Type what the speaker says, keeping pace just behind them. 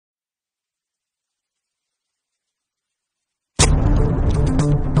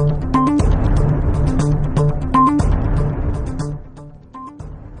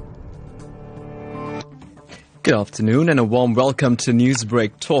Good afternoon and a warm welcome to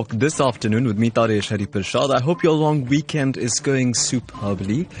Newsbreak Talk this afternoon with me, Prashad. I hope your long weekend is going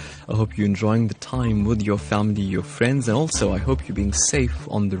superbly. I hope you're enjoying the time with your family, your friends, and also I hope you're being safe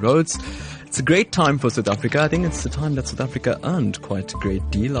on the roads. It's a great time for South Africa. I think it's the time that South Africa earned quite a great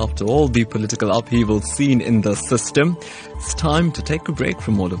deal after all the political upheaval seen in the system. It's time to take a break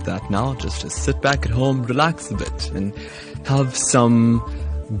from all of that now, just to sit back at home, relax a bit, and have some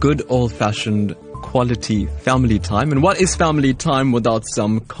good old-fashioned quality family time. And what is family time without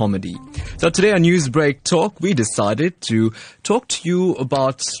some comedy? So today on Newsbreak Talk, we decided to talk to you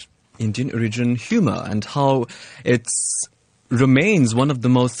about Indian origin humor and how it remains one of the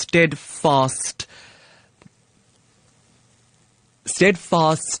most steadfast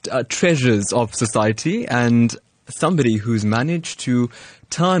treasures of society, and somebody who's managed to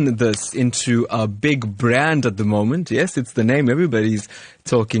turn this into a big brand at the moment. Yes, it's the name everybody's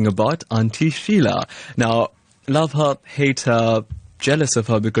talking about, Aunty Sheila. Now, love her, hate her, jealous of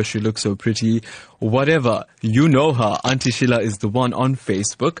her because she looks so pretty, whatever, you know her. Aunty Sheila is the one on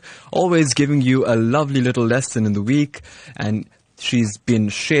Facebook, always giving you a lovely little lesson in the week, and she's been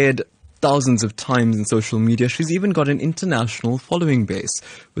shared thousands of times in social media. She's even got an international following base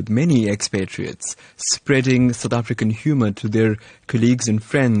with many expatriates spreading South African humor to their colleagues and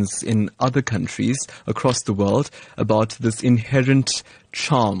friends in other countries across the world about this inherent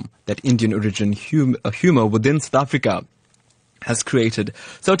charm that Indian origin humor within South Africa has created.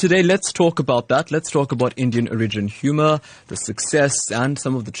 So today, let's talk about that. Let's talk about Indian origin humor, the success, and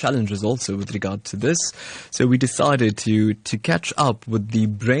some of the challenges also with regard to this. So we decided to catch up with the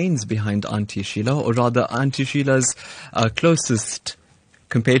brains behind Aunty Sheila, or rather Aunty Sheila's closest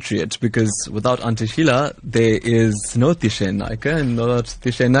compatriot, because without Aunty Sheila, there is no Tishen Naika, and without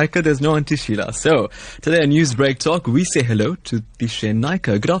Tishen Naika, there's no Aunty Sheila. So today on Newsbreak Talk, we say hello to Tishen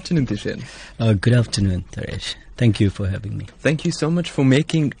Naika. Good afternoon, Tishen. Good afternoon, Taresh. Thank you for having me. Thank you so much for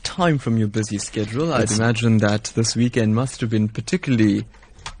making time from your busy schedule. I'd imagine that this weekend must have been particularly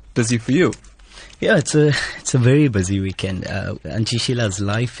busy for you. Yeah, it's a very busy weekend. Aunty Sheila's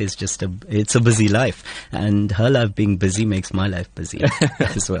life is it's a busy life, and her life being busy makes my life busy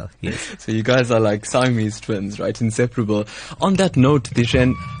as well. Yes. So you guys are like Siamese twins, right? Inseparable. On that note,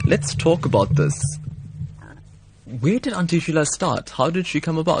 Tishen, let's talk about this. Where did Aunty Sheila start? How did she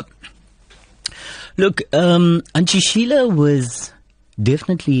come about? Look, Aunty Sheila was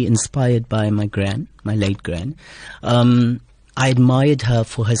definitely inspired by my late gran. I admired her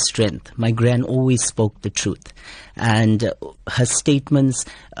for her strength. My gran always spoke the truth, and her statements,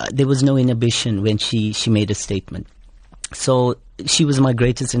 there was no inhibition when she made a statement. So she was my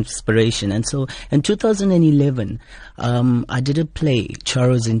greatest inspiration. And so in 2011, I did a play,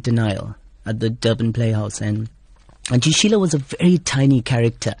 Charo's in Denial, at the Durban Playhouse, and Aunty Sheila was a very tiny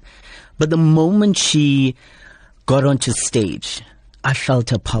character. But the moment she got onto stage, I felt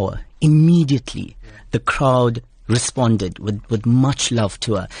her power. Immediately, the crowd responded with much love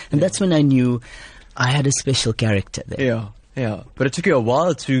to her. And that's when I knew I had a special character there. Yeah. But it took you a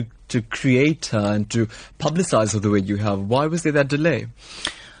while to create her and to publicize her the way you have. Why was there that delay?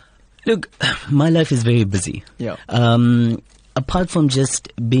 Look, my life is very busy. Yeah. Apart from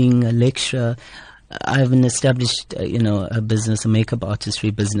just being a lecturer, I have an established, a business, a makeup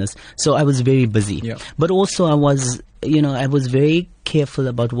artistry business. So I was very busy. Yeah. But also I was very careful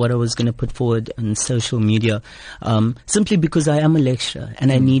about what I was going to put forward on social media, simply because I am a lecturer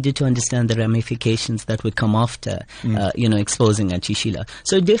and I needed to understand the ramifications that would come after, exposing Aunty Sheila.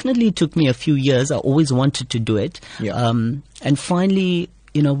 So it definitely took me a few years. I always wanted to do it. Yeah. And finally,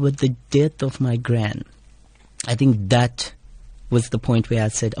 with the death of my gran, I think that was the point where I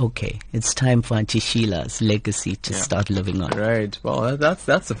said, okay, it's time for Aunty Sheila's legacy to start living on. Right. Well, that's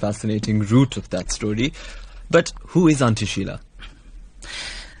a fascinating root of that story. But who is Aunty Sheila?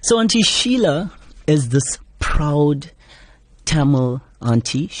 So Aunty Sheila is this proud Tamil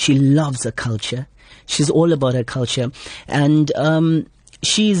auntie. She loves her culture. She's all about her culture. And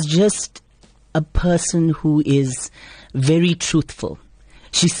she's just a person who is very truthful.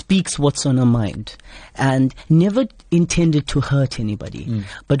 She speaks what's on her mind and never intended to hurt anybody,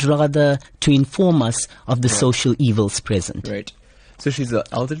 but rather to inform us of the social evils present. Right. So she's an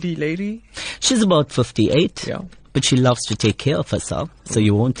elderly lady? She's about 58, but she loves to take care of herself, so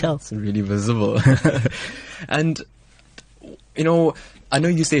you won't tell. It's really visible. And, I know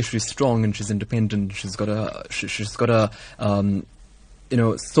you say she's strong and she's independent. She's got a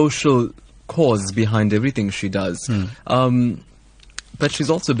social cause behind everything she does. But she's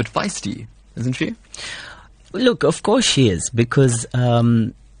also a bit feisty, isn't she? Look, of course she is, because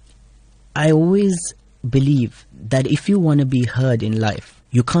I always believe that if you want to be heard in life,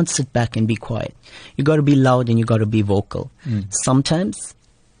 You can't sit back and be quiet. You got to be loud and you got to be vocal. Sometimes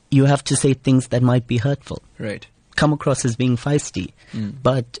you have to say things that might be hurtful. Right. Come across as being feisty.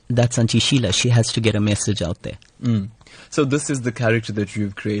 But that's Aunty Sheila. She has to get a message out there. So this is the character that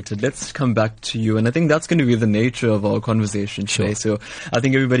you've created. Let's come back to you. And I think that's going to be the nature of our conversation today. So I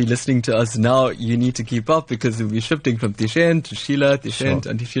think everybody listening to us now, you need to keep up because we'll be shifting from Tishen to Sheila, Tishen to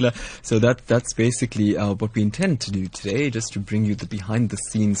Aunty Sheila. So that's basically what we intend to do today, just to bring you the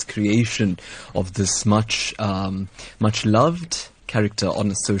behind-the-scenes creation of this much loved character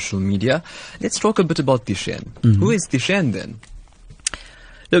on social media. Let's talk a bit about Tishen. Who is Tishen then?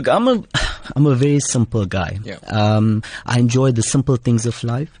 Look, I'm a very simple guy. Yeah. I enjoy the simple things of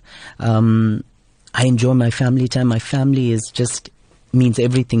life. I enjoy my family time. My family means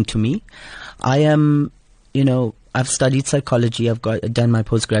everything to me. I am, I've studied psychology. I've done my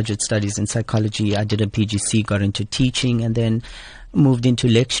postgraduate studies in psychology. I did a PGC, got into teaching, and then moved into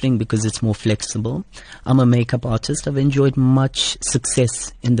lecturing because it's more flexible. I'm a makeup artist. I've enjoyed much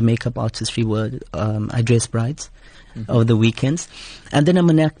success in the makeup artistry world. I dress brides over the weekends. And then I'm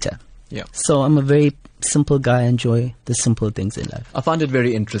an actor. Yeah. So I'm a very simple guy. I enjoy the simple things in life. I find it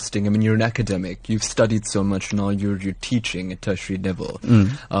very interesting. I mean, you're an academic. You've studied so much now. You're teaching at tertiary level.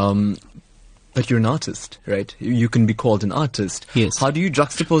 But you're an artist, right? You can be called an artist. Yes. How do you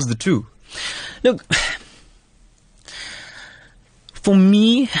juxtapose the two? Look, for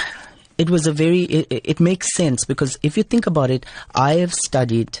me, it makes sense because if you think about it, I have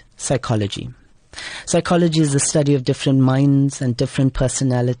studied psychology. Psychology is the study of different minds and different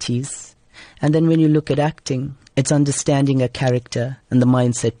personalities. And then when you look at acting, it's understanding a character and the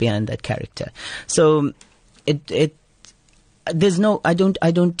mindset behind that character. So I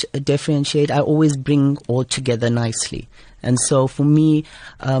don't differentiate. I always bring all together nicely. And so for me,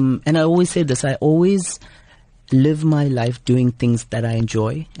 and I always say this, I always live my life doing things that I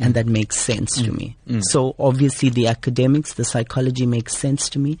enjoy and that make sense to me. So obviously the academics, the psychology makes sense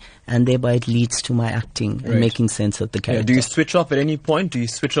to me, and thereby it leads to my acting and making sense of the character. Do you switch off at any point? Do you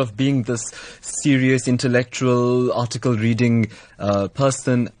switch off being this serious, intellectual, article reading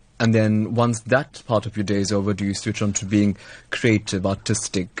person, and then once that part of your day is over, do you switch on to being creative,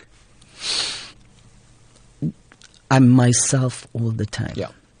 artistic? I'm myself all the time. Yeah.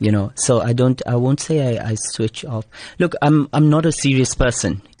 So I won't say I switch off. Look, I'm not a serious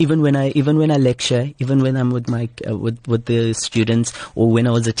person. Even when I lecture, even when I'm with my with the students, or when I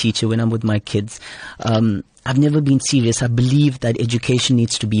was a teacher, when I'm with my kids, I've never been serious. I believe that education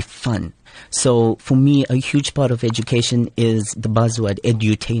needs to be fun. So for me, a huge part of education is the buzzword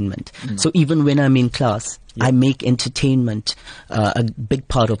edutainment. So even when I'm in class, I make entertainment a big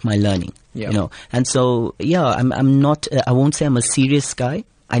part of my learning. And so I'm not. I won't say I'm a serious guy.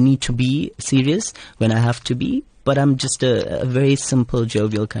 I need to be serious when I have to be, but I'm just a very simple,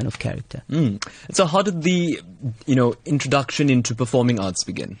 jovial kind of character. So how did the, introduction into performing arts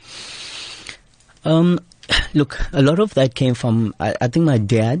begin? Look, a lot of that came from, I think my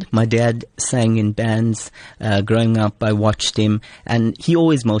dad sang in bands growing up. I watched him, and he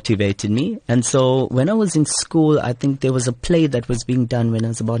always motivated me. And so when I was in school, I think there was a play that was being done when I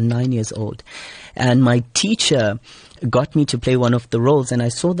was about 9 years old. And my teacher got me to play one of the roles, and I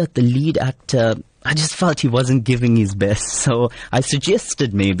saw that the lead actor, I just felt he wasn't giving his best. So I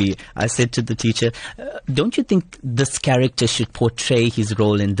suggested I said to the teacher, don't you think this character should portray his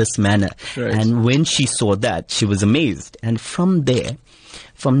role in this manner? Right. And when she saw that, she was amazed. And from there,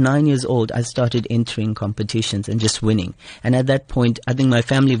 from 9 years old, I started entering competitions and just winning. And at that point, I think my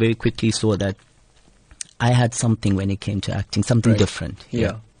family very quickly saw that I had something when it came to acting, something different.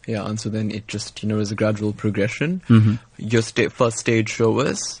 Yeah, and so then it just, was a gradual progression. Your first stage show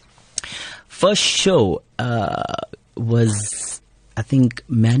was? First show was, I think,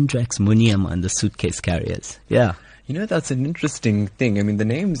 Mandrax Muniama and the Suitcase Carriers. Yeah. That's an interesting thing. I mean, the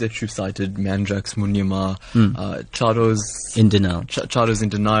names that you cited, Mandrax Muniama, Charos in Denial. Charos in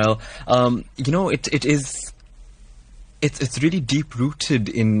Denial. It's really deep-rooted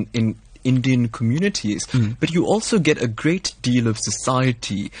in Indian communities, but you also get a great deal of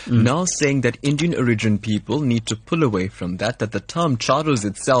society now saying that Indian origin people need to pull away from that the term Charos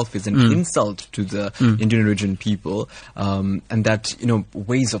itself is an insult to the Indian origin people, and that,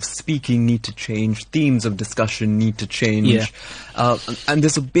 ways of speaking need to change, themes of discussion need to change, and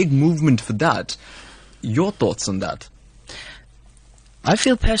there's a big movement for that. Your thoughts on that? I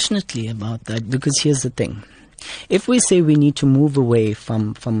feel passionately about that because here's the thing. If we say we need to move away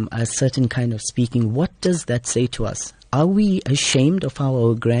from a certain kind of speaking, what does that say to us? Are we ashamed of how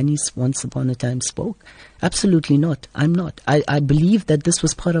our grannies once upon a time spoke? Absolutely not. I'm not. I believe that this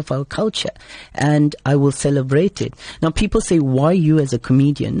was part of our culture, and I will celebrate it. Now, people say, why you as a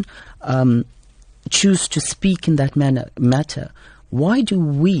comedian choose to speak in that matter? Why do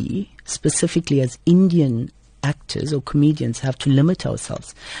we, specifically as Indian actors or comedians, have to limit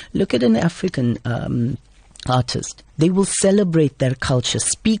ourselves? Look at an African artist. They will celebrate their culture,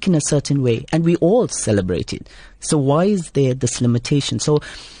 speak in a certain way, and we all celebrate it. So why is there this limitation? So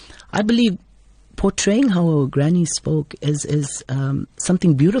I believe portraying how our granny spoke is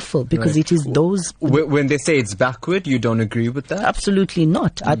something beautiful, because it is those... When they say it's backward, you don't agree with that? Absolutely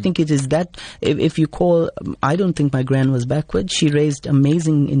not. I think it is that, if you call... I don't think my gran was backward. She raised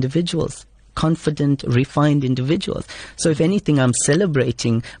amazing individuals, confident, refined individuals. So if anything, I'm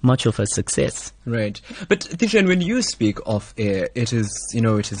celebrating much of her success. Right. But Tishan, when you speak of air, it is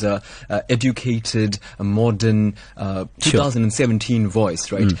a educated, a modern, 2017 voice,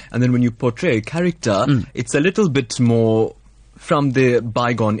 right? And then when you portray a character, it's a little bit more from the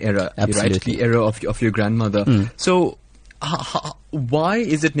bygone era, right? The era of your grandmother. So why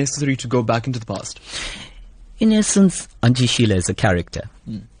is it necessary to go back into the past? In essence, Aunty Sheila is a character.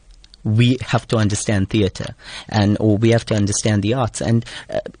 We have to understand theatre, or we have to understand the arts, and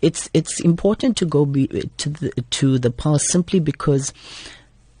it's important to go to the past, simply because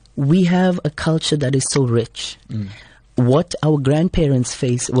we have a culture that is so rich. What our grandparents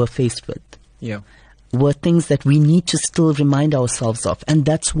were faced with were things that we need to still remind ourselves of, and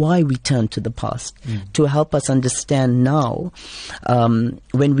that's why we turn to the past to help us understand now,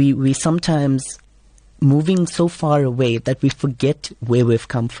 when we sometimes moving so far away that we forget where we've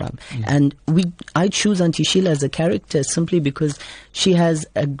come from. And I choose Aunty Sheila as a character simply because she has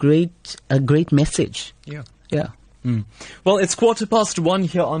a great message. Well, it's 1:15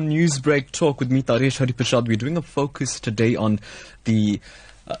 here on Newsbreak Talk with me, Taresh Hariprasad. We're doing a focus today on the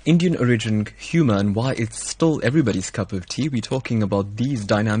Indian origin humour and why it's still everybody's cup of tea. We're talking about these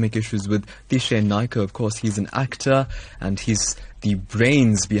dynamic issues with Tishan Naika. Of course, he's an actor and he's the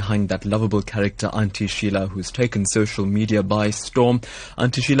brains behind that lovable character Aunty Sheila, who's taken social media by storm.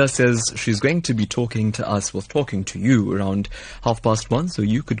 Aunty Sheila says she's going to be talking to you around 1:30, so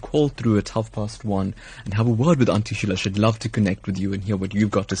you could call through at 1:30 and have a word with Aunty Sheila. She'd love to connect with you and hear what you've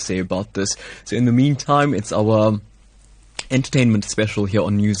got to say about this. So in the meantime, it's our entertainment special here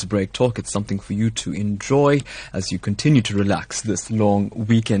on Newsbreak Talk. It's something for you to enjoy as you continue to relax this long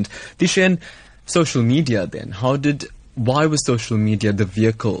weekend. Tishan, social media then, why was social media the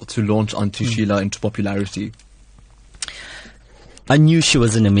vehicle to launch Aunty Sheila into popularity? I knew she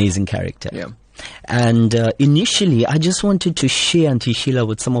was an amazing character. And initially, I just wanted to share Aunty Sheila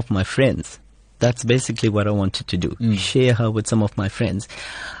with some of my friends. That's basically what I wanted to do, share her with some of my friends.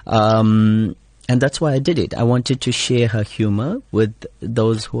 And that's why I did it. I wanted to share her humor with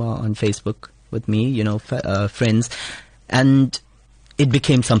those who are on Facebook with me, friends. And it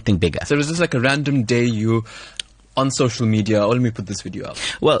became something bigger. So was this like a random day you... on social media, let me put this video up.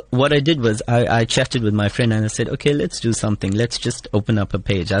 Well, what I did was I chatted with my friend and I said, okay, let's do something. Let's just open up a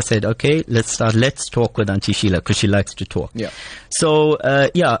page. I said, okay, let's talk with Aunty Sheila because she likes to talk. So,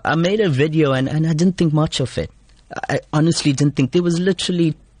 I made a video and I didn't think much of it. I honestly didn't think. There was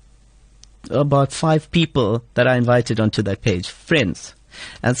literally about 5 people that I invited onto that page, friends.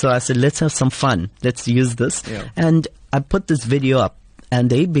 And so I said, let's have some fun. Let's use this. And I put this video up and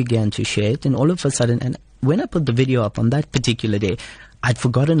they began to share it, and all of a sudden, when I put the video up on that particular day, I'd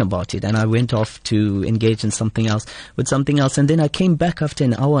forgotten about it and I went off to engage in something else. And then I came back after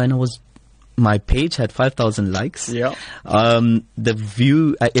an hour and my page had 5,000 likes. The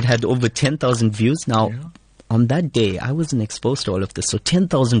view, it had over 10,000 views. Now, on that day, I wasn't exposed to all of this. So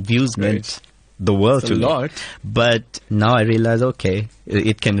 10,000 views meant the world to me. But now I realize, okay,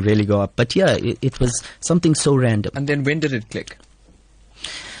 it can really go up. But it was something so random. And then when did it click?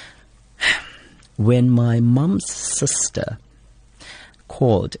 When my mum's sister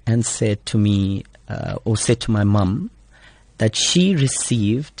called and said to me, or said to my mum, that she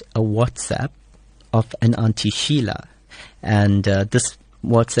received a WhatsApp of an Aunty Sheila, and this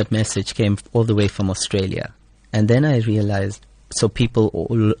WhatsApp message came all the way from Australia. And then I realized, so people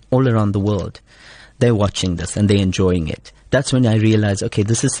all around the world, they're watching this and they're enjoying it. That's when I realized, okay,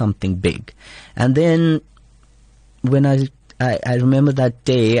 this is something big. And then when I remember that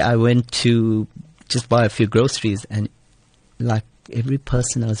day, I went to just buy a few groceries, and like every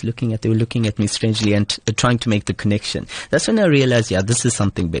person I was looking at, they were looking at me strangely and trying to make the connection. That's when I realized, this is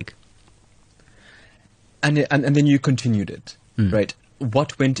something big. And then you continued it, right?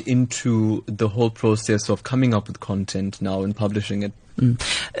 What went into the whole process of coming up with content now and publishing it?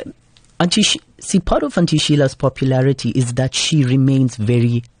 See, part of Aunty Sheila's popularity is that she remains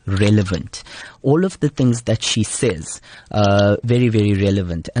very relevant. All of the things that she says, very, very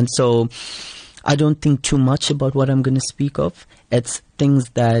relevant. And so I don't think too much about what I'm going to speak of. It's things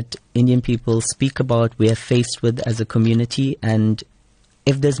that Indian people speak about, we are faced with as a community. And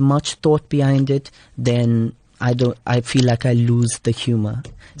if there's much thought behind it, then I feel like I lose the humor.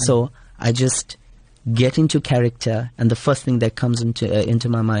 So I just get into character, and the first thing that comes into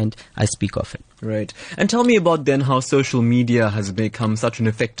my mind, I speak of it. Right. And tell me about then how social media has become such an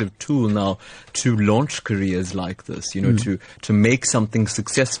effective tool now to launch careers like this, you know, to make something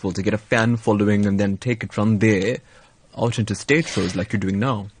successful, to get a fan following and then take it from there out into stage shows like you're doing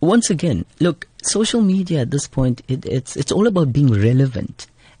now. Once again, look, social media at this point, it's all about being relevant.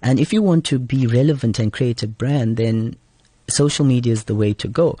 And if you want to be relevant and create a brand, then social media is the way to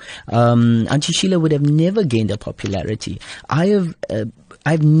go. Aunty Sheila would have never gained a popularity. I've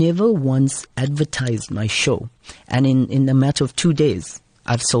never once advertised my show, and in a matter of 2 days,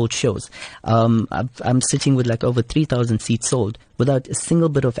 I've sold shows. I'm sitting with like over 3,000 seats sold without a single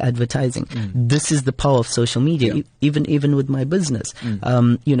bit of advertising. This is the power of social media. Even with my business,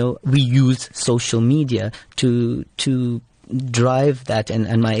 you know, we use social media to drive that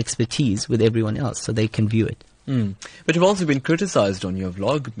and my expertise with everyone else, so they can view it. But you've also been criticized on your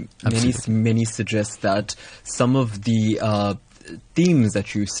vlog. Many suggest that some of the themes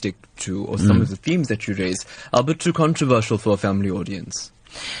that you stick to, or some of the themes that you raise, are a bit too controversial for a family audience.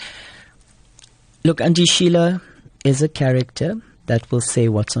 Look, Aunty Sheila is a character that will say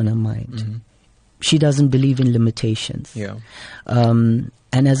what's on her mind. She doesn't believe in limitations. And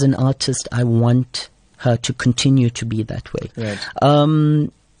as an artist, I want her to continue to be that way.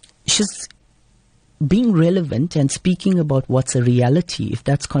 She's being relevant and speaking about what's a reality. If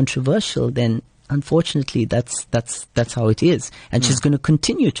that's controversial, then unfortunately that's how it is, and she's going to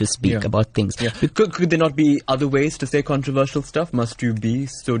continue to speak about things. Could there not be other ways to say controversial stuff? Must you be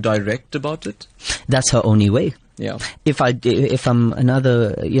so direct about it? That's her only way. If I'm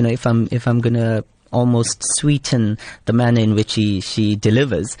going to almost sweeten the manner in which she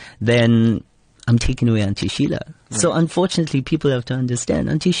delivers, then I'm taking away Aunty Sheila. So unfortunately, people have to understand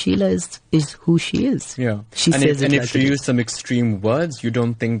Aunty Sheila is who she is. She says it. And if you use some extreme words, you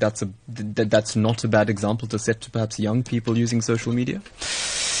don't think that's not a bad example to set to perhaps young people using social media?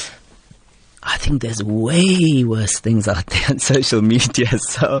 I think there's way worse things out there on social media.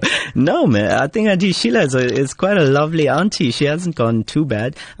 So no, man, I think Aunty Sheila is quite a lovely auntie. She hasn't gone too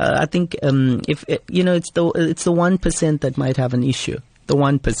bad. I think if it's the 1% that might have an issue. The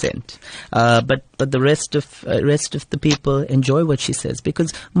 1%, but the rest of the people enjoy what she says,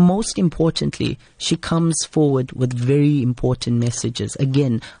 because most importantly, she comes forward with very important messages.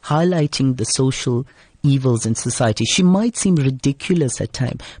 Again, highlighting the social evils in society. She might seem ridiculous at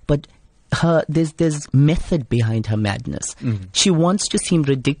times, but there's method behind her madness. She wants to seem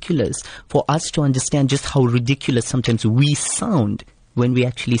ridiculous for us to understand just how ridiculous sometimes we sound when we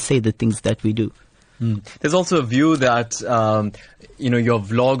actually say the things that we do. There's also a view that your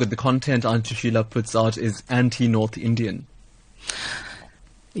vlog or the content Aunty Sheila puts out is anti-North Indian.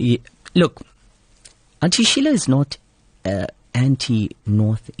 Look, Aunty Sheila is not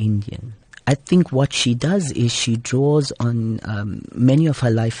anti-North Indian. I think what she does is she draws on many of her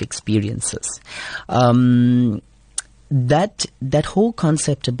life experiences. That whole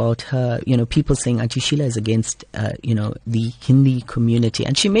concept about her, people saying Aunty Sheila is against, the Hindi community,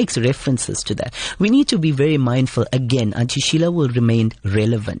 and she makes references to that. We need to be very mindful. Again, Aunty Sheila will remain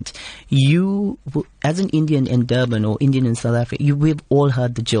relevant. You, as an Indian in Durban or Indian in South Africa, we've all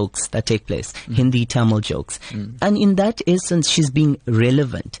heard the jokes that take place, Hindi, Tamil jokes. And in that essence, she's being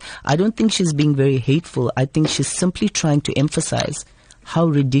relevant. I don't think she's being very hateful. I think she's simply trying to emphasize how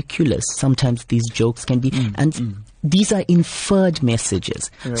ridiculous sometimes these jokes can be. And these are inferred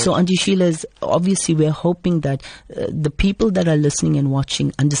messages. So Aunty Sheila is, obviously we're hoping that the people that are listening and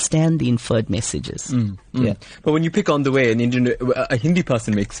watching understand the inferred messages. But when you pick on the way a Hindi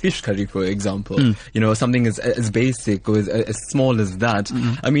person makes fish curry, for example, something as basic or as small as that,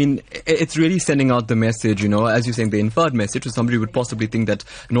 I mean, it's really sending out the message, as you're saying, the inferred message. So somebody would possibly think that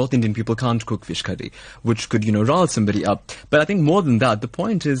North Indian people can't cook fish curry, which could, rile somebody up. But I think more than that, the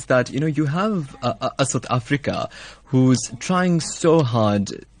point is that, you have a South Africa who's trying so hard,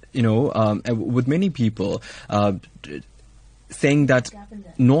 with many people saying that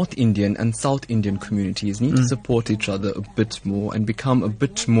North Indian and South Indian communities need to support each other a bit more and become a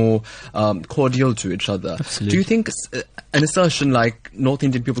bit more cordial to each other. Absolutely. Do you think an assertion like North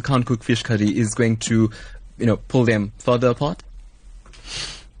Indian people can't cook fish curry is going to, pull them further apart?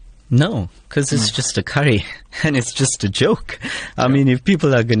 No, because it's just a curry and it's just a joke. I mean, if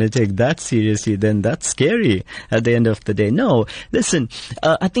people are going to take that seriously, then that's scary at the end of the day. No, listen,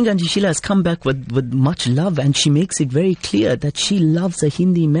 I think Aunty Sheila has come back with much love, and she makes it very clear that she loves a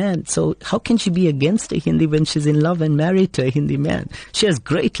Hindi man. So how can she be against a Hindi when she's in love and married to a Hindi man? She has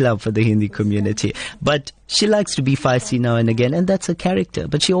great love for the Hindi community, but she likes to be feisty now and again, and that's her character.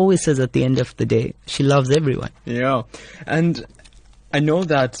 But she always says at the end of the day, she loves everyone. Yeah, and I know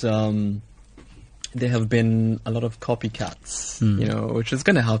that there have been a lot of copycats, which is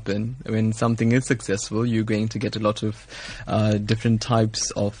going to happen. When something is successful, you're going to get a lot of different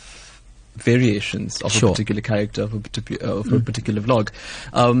types of variations of a particular character, of a particular vlog.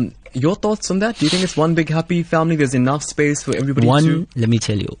 Your thoughts on that? Do you think it's one big happy family? There's enough space for everybody Let me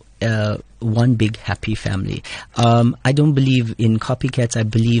tell you, one big happy family. I don't believe in copycats. I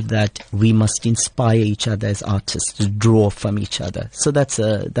believe that we must inspire each other as artists to draw from each other. So that's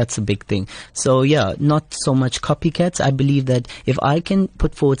a big thing. So yeah, not so much copycats. I believe that if I can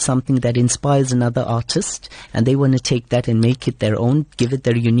put forward something that inspires another artist and they want to take that and make it their own, give it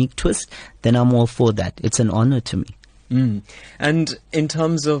their unique twist, then I'm all for that. It's an honor to me. And in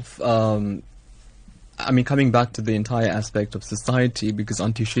terms of, coming back to the entire aspect of society, because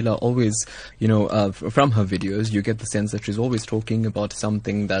Aunty Sheila always, from her videos, you get the sense that she's always talking about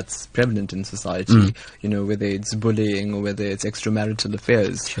something that's prevalent in society, whether it's bullying or whether it's extramarital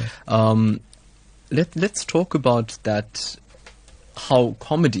affairs. Sure. Let's talk about that, how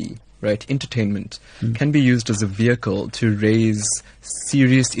comedy, right, entertainment, can be used as a vehicle to raise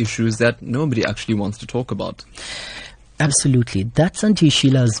serious issues that nobody actually wants to talk about. Absolutely. That's Aunty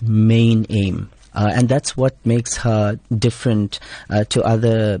Sheila's main aim. And that's what makes her different to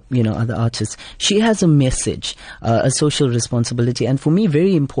other artists. She has a message, a social responsibility. And for me,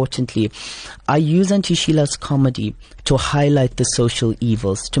 very importantly, I use Aunty Sheila's comedy to highlight the social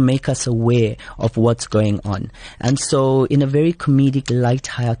evils, to make us aware of what's going on. And so in a very comedic,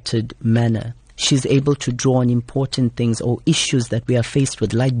 light-hearted manner, she's able to draw on important things or issues that we are faced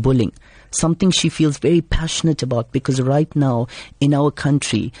with, like bullying. Something she feels very passionate about, because right now in our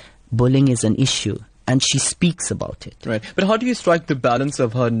country, bullying is an issue, and she speaks about it. Right. But how do you strike the balance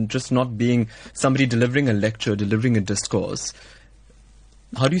of her just not being somebody delivering a lecture, delivering a discourse?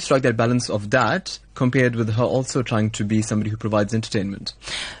 How do you strike that balance of that compared with her also trying to be somebody who provides entertainment?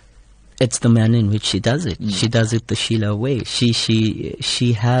 It's the manner in which she does it. She does it the Sheila way.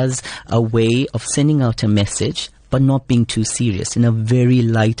 She has a way of sending out a message, but not being too serious, in a very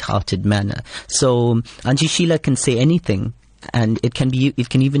light-hearted manner. So Aunty Sheila can say anything, and it can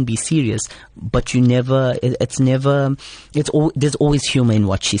even be serious, but there's always humor in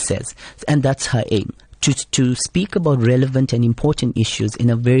what she says, and that's her aim, to speak about relevant and important issues in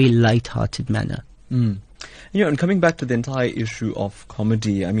a very light-hearted manner. And coming back to the entire issue of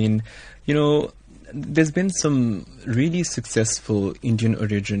comedy, there's been some really successful Indian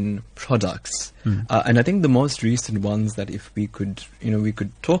origin products. And I think the most recent ones that if we could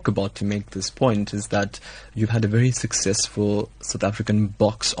talk about to make this point is that you've had a very successful South African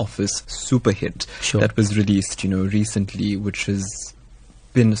box office super hit that was released, recently, which has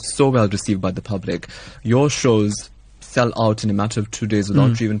been so well received by the public. Your shows sell out in a matter of 2 days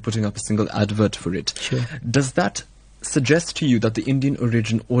without you even putting up a single advert for it. Sure. Does that suggest to you that the Indian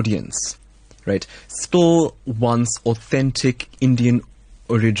origin audience, right, still wants authentic Indian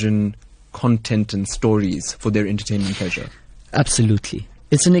origin content and stories for their entertainment pleasure? Absolutely.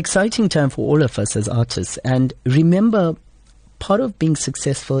 It's an exciting time for all of us as artists. And remember, part of being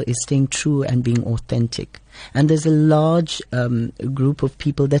successful is staying true and being authentic. And there's a large group of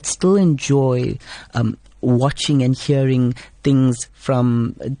people that still enjoy watching and hearing things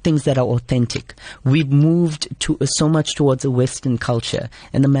that are authentic. We've moved so much towards a Western culture,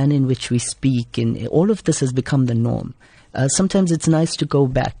 and the manner in which we speak, and all of this has become the norm. Sometimes it's nice to go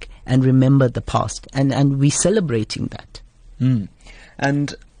back and remember the past, and we're celebrating that.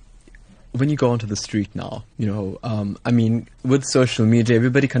 And when you go onto the street now, with social media,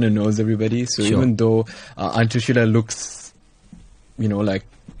 everybody kind of knows everybody. So even though Aunty Sheila looks,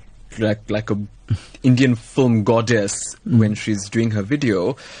 like a Indian film goddess when she's doing her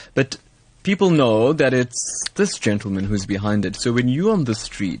video, but people know that it's this gentleman who's behind it. So when you're on the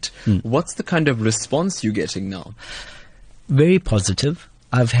street, what's the kind of response you're getting now? Very positive.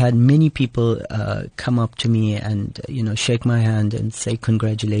 I've had many people come up to me and, shake my hand and say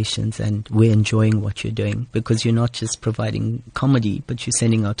congratulations, and we're enjoying what you're doing, because you're not just providing comedy, but you're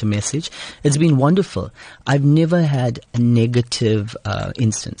sending out a message. It's been wonderful. I've never had a negative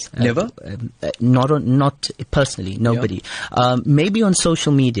instance. Never? Not personally, nobody. Maybe on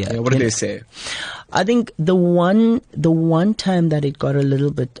social media. What do they say? I think the one time that it got a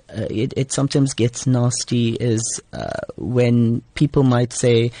little bit, it sometimes gets nasty is when people might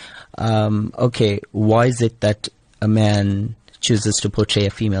say, okay, why is it that a man chooses to portray a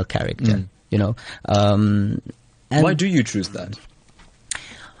female character? You know, and why do you choose that?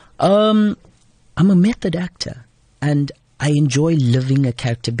 I'm a method actor, and I enjoy living a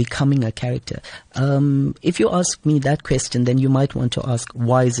character, becoming a character. If you ask me that question, then you might want to ask,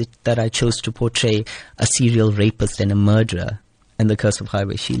 why is it that I chose to portray a serial rapist and a murderer in The Curse of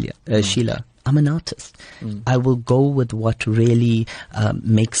Highway Sheila? I'm an artist. I will go with what really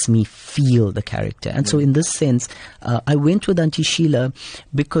makes me feel the character. And so in this sense, I went with Aunty Sheila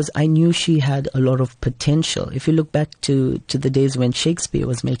because I knew she had a lot of potential. If you look back to the days when Shakespeare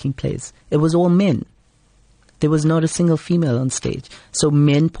was making plays, it was all men. There was not a single female on stage. So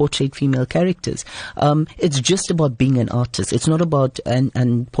men portrayed female characters. It's just about being an artist. It's not about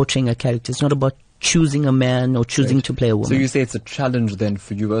and portraying a character. It's not about choosing a man or choosing to play a woman. So you say it's a challenge then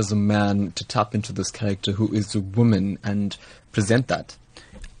for you as a man to tap into this character who is a woman and present that?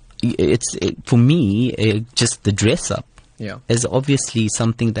 For me, just the dress up. Yeah. Is obviously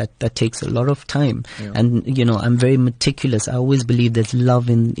something that takes a lot of time. Yeah. And, you know, I'm very meticulous. I always believe there's love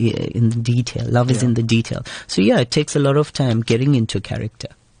in the detail. Love is in the detail. So, yeah, it takes a lot of time getting into character.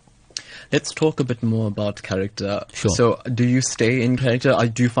 Let's talk a bit more about character. Sure. So, do you stay in character?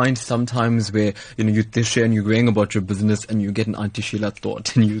 Do you find sometimes where, you know, you're share and you're going about your business and you get an Aunty Sheila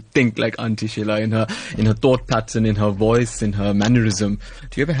thought and you think like Aunty Sheila in her thought pattern, in her voice, in her mannerism?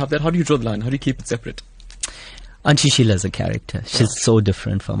 Do you ever have that? How do you draw the line? How do you keep it separate? Aunty Sheila is a character. She's so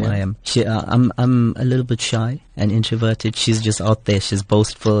different from I am. I'm a little bit shy and introverted. She's just out there. She's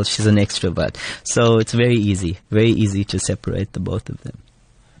boastful. She's an extrovert. So it's very easy to separate the both of them.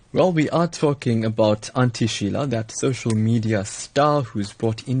 Well, we are talking about Aunty Sheila, that social media star who's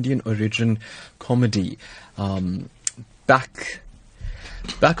brought Indian origin comedy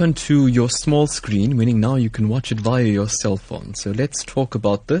back onto your small screen, meaning now you can watch it via your cell phone. So let's talk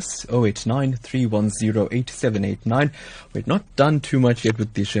about this. 089-310-8789. We're not done too much yet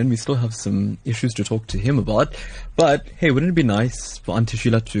with Dishan. We still have some issues to talk to him about. But hey, wouldn't it be nice for Aunty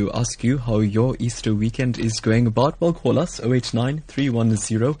Sheila to ask you how your Easter weekend is going about? Well, call us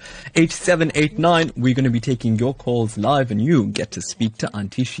 089-310-8789. We're going to be taking your calls live and you get to speak to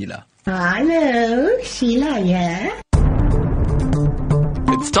Aunty Sheila. Hello, Sheila, yeah?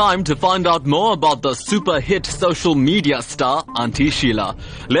 It's time to find out more about the super hit social media star, Aunty Sheila.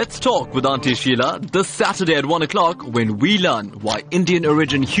 Let's talk with Aunty Sheila this Saturday at 1 o'clock when we learn why Indian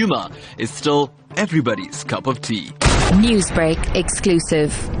origin humor is still everybody's cup of tea. Newsbreak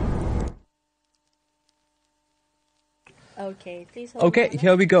exclusive. Okay, please hold Okay,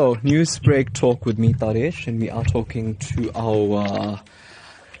 here we go. Newsbreak Talk with me, Taresh, and we are talking to our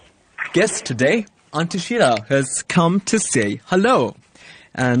guest today. Aunty Sheila has come to say hello.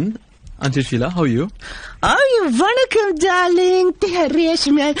 And Aunty Sheila, how are you? Oh, Vanakkam, darling.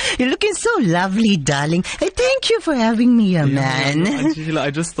 You're looking so lovely, darling. Hey, thank you for having me here, man. Aunty Sheila, I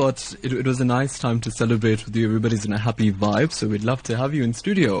just thought it was a nice time to celebrate with you. Everybody's in a happy vibe, so we'd love to have you in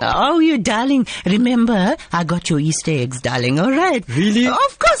studio. Oh, you darling. Remember, I got your Easter eggs, darling. All right. Really?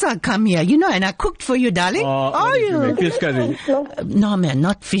 Of course I'll come here, and I cooked for you, darling. Oh, you make fish curry? No, man,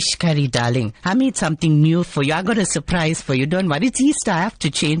 not fish curry, darling. I made something new for you. I got a surprise for you. Don't worry. It's Easter. I have to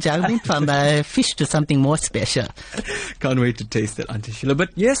change. I went from fish to something more special. Can't wait to taste it, Aunty Sheila. But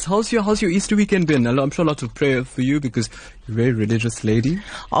yes, how's your Easter weekend been? I'm sure lots of prayer for you because you're a very religious lady.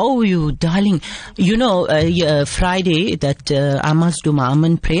 Oh, you darling. Friday that I must do my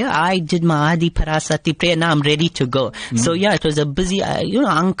Aman prayer. I did my Adi Parasati prayer. Now I'm ready to go. So yeah, it was a busy,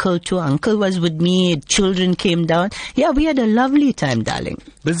 uncle too. Uncle was with me. Children came down. Yeah, we had a lovely time, darling.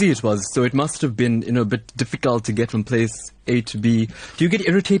 Busy it was. So it must have been, a bit difficult to get from place A to B. Do you get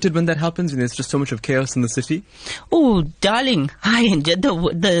irritated when that happens, when there's just so much of chaos in the city? Oh, darling, I enjoy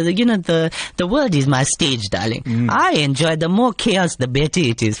the world is my stage, darling. I enjoy the more chaos, the better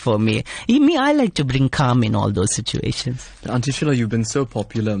it is for me. I like to bring calm in all those situations. Aunty Sheila, you've been so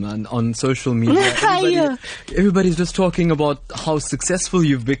popular, man, on social media. Everybody's just talking about how successful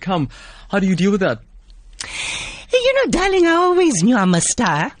you've become. How do you deal with that? Darling, I always knew I'm a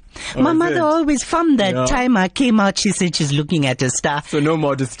star. My mother always, from that time I came out, she said she's looking at a star. So no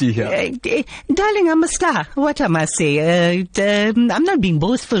modesty here. Darling, I'm a star. What am I saying? I'm not being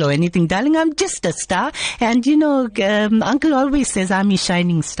boastful or anything, darling. I'm just a star. And, Uncle always says I'm a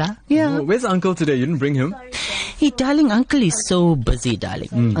shining star. Yeah. Oh, where's Uncle today? You didn't bring him? Hey, darling, Uncle is so busy,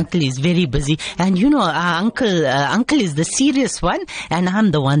 darling. Uncle is very busy. And, Uncle is the serious one. And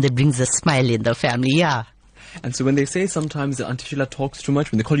I'm the one that brings a smile in the family. Yeah. And so when they say sometimes that Aunty Sheila talks too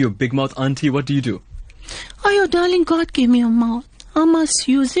much, when they call you a big mouth auntie, what do you do? Oh, darling, God gave me a mouth. I must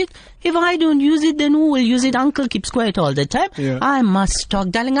use it. If I don't use it, then who will use it? Uncle keeps quiet all the time. Yeah. I must talk,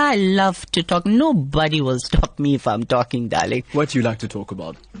 darling. I love to talk. Nobody will stop me if I'm talking, darling. What do you like to talk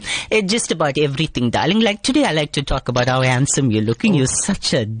about? Just about everything, darling. Like today, I like to talk about how handsome you're looking. You're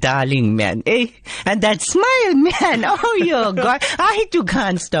such a darling man, eh? And that smile, man. Oh, your God. I too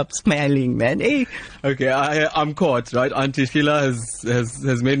can't stop smiling, man, eh? Okay, I'm caught, right? Aunty Sheila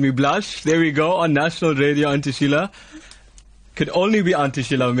has made me blush. There we go, on national radio, Aunty Sheila. Could only be Aunty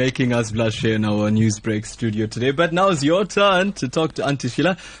Sheila making us blush here in our Newsbreak studio today. But now it's your turn to talk to Aunty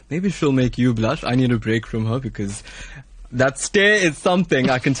Sheila. Maybe she'll make you blush. I need a break from her because that stare is something,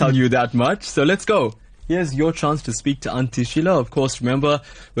 I can tell you that much. So let's go. Here's your chance to speak to Aunty Sheila. Of course, remember,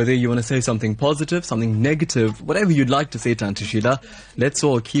 whether you want to say something positive, something negative, whatever you'd like to say to Aunty Sheila, let's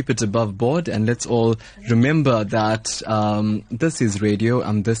all keep it above board and let's all remember that this is radio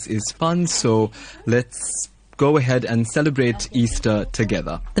and this is fun. So let's go ahead and celebrate Easter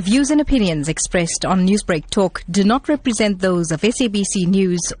together. The views and opinions expressed on Newsbreak Talk do not represent those of SABC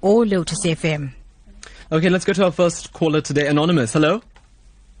News or Lotus FM. Okay, let's go to our first caller today. Anonymous, hello?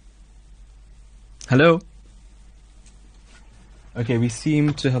 Hello? Okay, we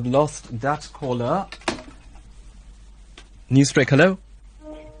seem to have lost that caller. Newsbreak, hello?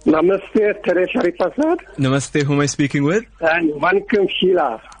 Namaste, Teresh Haripasad. Namaste, who am I speaking with? And Vanakam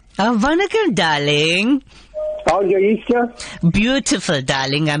Sheila. Vanakkam, darling. How's your Easter? Beautiful,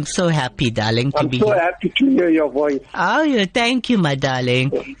 darling. I'm so happy, darling, to I'm be so here. happy to hear your voice. Oh, yeah, thank you, my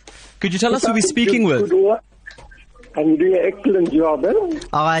darling. Could you tell us who we're speaking with? Good work. And you do an excellent job, eh?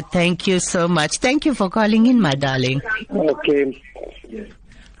 Oh, thank you so much. Thank you for calling in, my darling. Okay.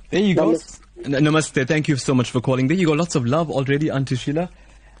 There you go. Namaste. Thank you so much for calling. There you go. Lots of love already, Aunty Sheila.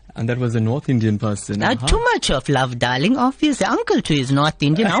 And that was a North Indian person. Too much of love, darling. Obviously, Uncle too is North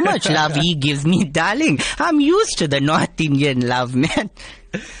Indian. How much love he gives me, darling. I'm used to the North Indian love, man.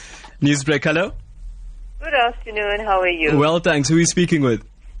 Newsbreak, hello? Good afternoon, how are you? Well, thanks. Who are you speaking with?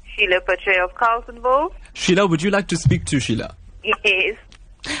 Sheila Patre of Carlsonville. Sheila, would you like to speak to Sheila? Yes.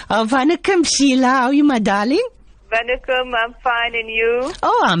 Vanakkam, Sheila. How are you, my darling? Vanakkam, I'm fine, and you?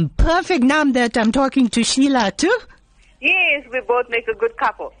 Oh, I'm perfect now that I'm talking to Sheila too. Yes, we both make a good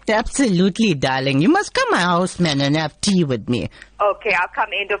couple. Absolutely, darling. You must come my house, man, and have tea with me. Okay, I'll come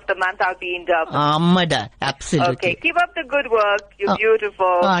end of the month, I'll be in Durban. Mother, absolutely. Okay, keep up the good work. You're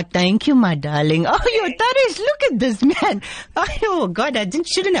beautiful. Oh, thank you, my darling. Oh, you Taresh, look at this, man. Oh, God,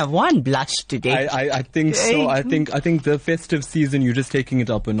 shouldn't have one blush today. I think so. I think the festive season, you're just taking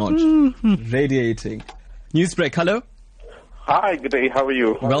it up a notch. Radiating. Newsbreak, hello? Hi, good day. How are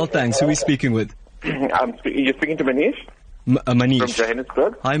you? Well, thanks. Who are we speaking with? You're speaking to Manish? Manish. From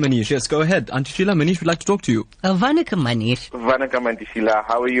Johannesburg. Hi, Manish. Yes, go ahead. Aunty Sheila, Manish would like to talk to you. Vanakkam, Manish. Vanakkam, Aunty Sheila.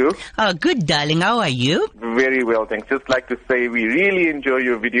 How are you? Good, darling. How are you? Very well, thanks. Just like to say we really enjoy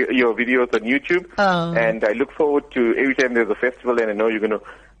your videos on YouTube. And I look forward to every time there's a festival and I know you're going to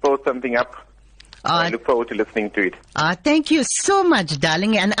post something up. I look forward to listening to it. Thank you so much,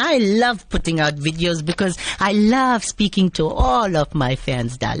 darling. And I love putting out videos because I love speaking to all of my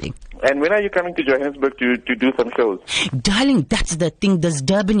fans, darling. And when are you coming to Johannesburg to do some shows? Darling, that's the thing. This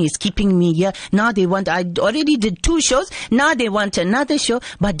Durban is keeping me here. Now they want, I already did 2 shows. Now they want another show.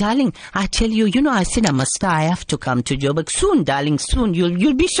 But darling, I tell you, I said I'm a star. I have to come to Joburg. Soon, darling, soon.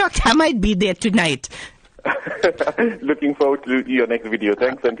 You'll be shocked. I might be there tonight. Looking forward to your next video.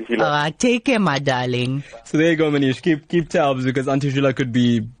 Thanks, Aunty Sheila. Take care, my darling. So there you go, Manish. Keep tabs because Aunty Sheila could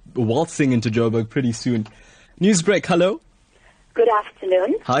be waltzing into Joburg pretty soon. Newsbreak, hello? Good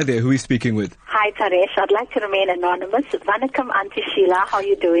afternoon. Hi there. Who are you speaking with? Hi, Taresh. I'd like to remain anonymous. Vanakkam, Aunty Sheila. How are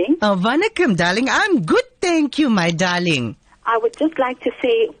you doing? Vanakkam, darling. I'm good, thank you, my darling. I would just like to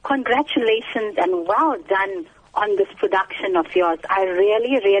say congratulations and well done on this production of yours. I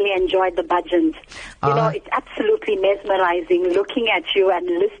really, really enjoyed the bhajans. It's absolutely mesmerizing looking at you and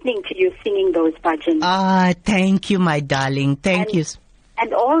listening to you singing those bhajans. Thank you, my darling. Thank you.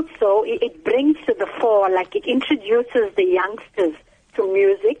 And also, it brings to the fore, like it introduces the youngsters to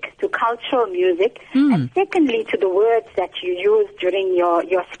music, to cultural music, and secondly to the words that you use during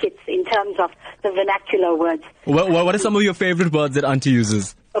your skits in terms of the vernacular words. What are some of your favorite words that Auntie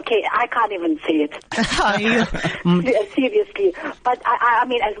uses? Okay, I can't even say it. Seriously. But I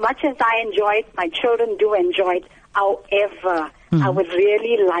mean, as much as I enjoy it, my children do enjoy it. However, I would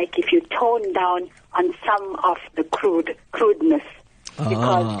really like if you tone down on some of the crudeness.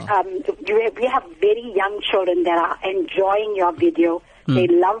 Because we have very young children that are enjoying your video. They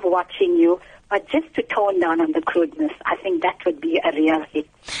love watching you. But just to tone down on the crudeness, I think that would be a real hit.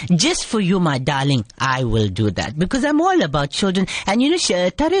 Just for you, my darling, I will do that because I'm all about children. And you know,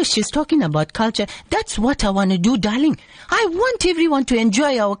 Taresh, she's talking about culture. That's what I want to do, darling. I want everyone to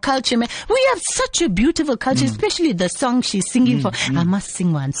enjoy our culture, man. We have such a beautiful culture, especially the song she's singing for. I must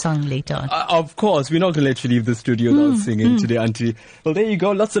sing one song later on. Of course, we're not going to let you leave the studio without singing today, Auntie. Well, there you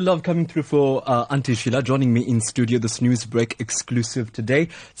go. Lots of love coming through for Aunty Sheila, joining me in studio, this Newsbreak exclusive today.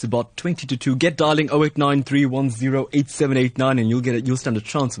 It's about 20 to 2. Get darling 0893108789 and you'll stand a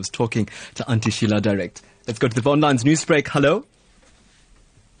chance of talking to Aunty Sheila direct. Let's go to the phone lines. Newsbreak, hello.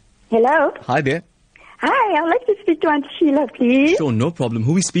 Hello. Hi there. Hi, I would like to speak to Aunty Sheila, please. Sure, no problem.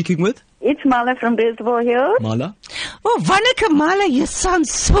 Who are we speaking with? It's Mala from Reservoir Hills. Mala? Oh, Vanaka Mala, you sound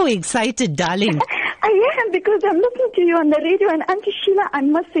so excited, darling. I am, because I'm listening to you on the radio, and Aunty Sheila, I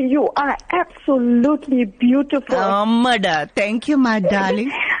must say, you are absolutely beautiful. Oh, mother, thank you, my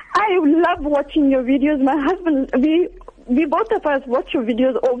darling. I love watching your videos. My husband, we both of us watch your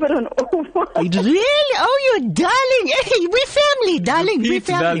videos over and over. Really? Oh, you darling. Hey, we family, darling. We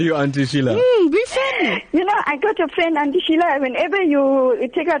family. Value, Aunty Sheila. We family. You know, I got a friend, Aunty Sheila. Whenever you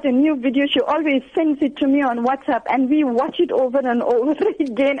take out a new video, she always sends it to me on WhatsApp, and we watch it over and over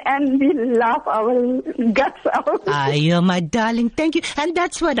again, and we laugh our guts out. You're my darling. Thank you. And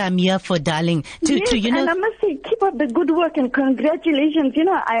that's what I'm here for, darling. Yes, you know, and I must say, keep up the good work and congratulations. You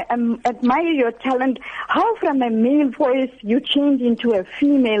know, I admire your talent. How from a male voice you change into a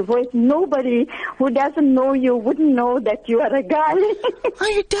female voice. Nobody who doesn't know you wouldn't know that you are a guy. Oh,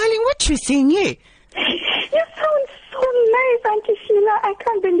 you darling, what you saying here? You sound so nice, Aunty Sheila. I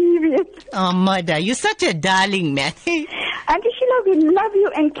can't believe it. Oh, mother, you're such a darling, man. Aunty Sheila, we love you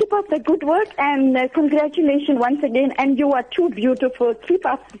and keep up the good work, and congratulations once again. And you are too beautiful. Keep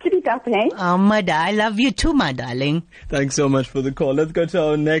it up, eh? Oh, mother, I love you too, my darling. Thanks so much for the call. Let's go to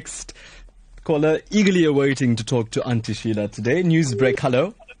our next caller, eagerly awaiting to talk to Aunty Sheila today. Newsbreak,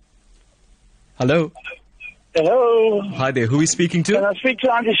 hello. Hello. Hello. Hi there. Who are we speaking to? Can I speak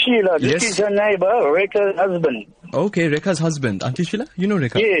to Aunty Sheila? Yes. This is her neighbor, Rekha's husband. Okay, Rekha's husband. Aunty Sheila, you know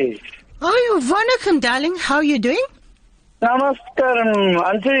Rekha? Yes. Oh, you Vanakam, darling. How are you doing? Namaskaram,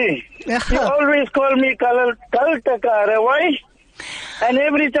 Aunty. You always call me Kaltakara. Why? And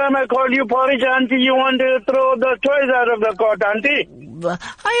every time I call you porridge, Aunty, you want to throw the toys out of the cot, Aunty. Oh,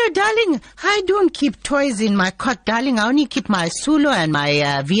 darling, I don't keep toys in my cot, darling. I only keep my Sulo and my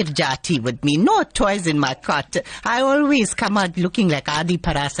Virjati with me. No toys in my cot. I always come out looking like Adi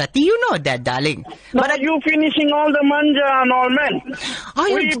Parasati. You know that, darling. But are you finishing all the manja and all, man?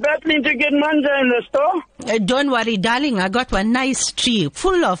 We battling to get manja in the store? Don't worry, darling. I got one nice tree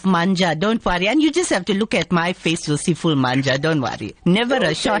full of manja. Don't worry. And you just have to look at my face. You'll see full manja. Don't worry. Never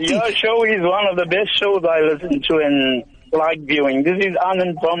a shorty. Your show is one of the best shows I listen to and like viewing. This is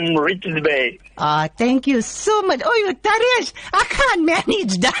Anand from Richards Bay. Thank you so much. Oh, you Taresh, I can't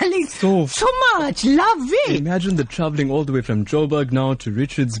manage, darling. So much love it. Imagine the traveling all the way from Joburg now to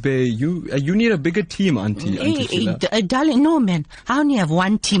Richards Bay. You need a bigger team, Auntie Sheila. Darling, no, man. I only have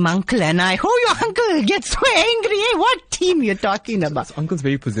one team, Uncle and I. Oh, your uncle gets so angry. Hey, what team you talking about? This uncle's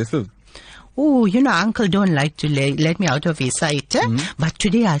very possessive. Oh, you know, Uncle don't like to let me out of his sight. But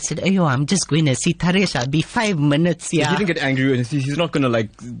today I said, I'm just going to see Taresh. I'll be 5 minutes here. He didn't get angry. He's not going to,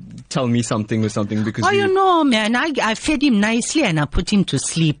 tell me something or something because... you know, man. I fed him nicely and I put him to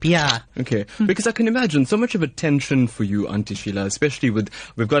sleep, yeah. Okay. Because I can imagine so much of attention for you, Aunty Sheila, especially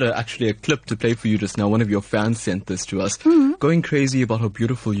we've got actually a clip to play for you just now. One of your fans sent this to us. Going crazy about how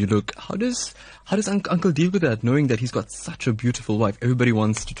beautiful you look. How does Uncle deal with that, knowing that he's got such a beautiful wife? Everybody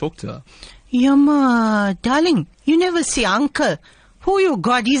wants to talk to her. Yama, darling, you never see Uncle. Who you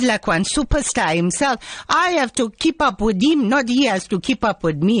got? He's like one superstar himself. I have to keep up with him, not he has to keep up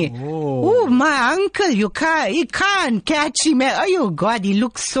with me. Oh, my uncle, you can't catch him. Oh, you God, he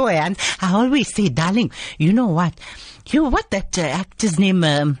looks so handsome. I always say, darling, you know what? That actor's name,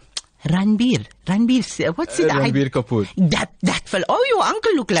 Ranbir, what's it? Ranbir Kapoor. That fella. Oh, your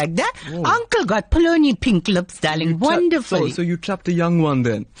uncle look like that? Uncle got Poloni pink lips, darling. Wonderful. So you trapped a young one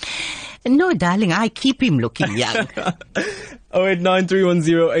then? No, darling, I keep him looking young.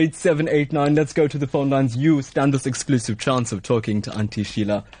 0893108789. Let's go to the phone lines. You stand this exclusive chance of talking to Aunty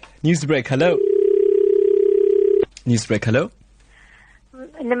Sheila. Newsbreak, hello. Newsbreak, hello.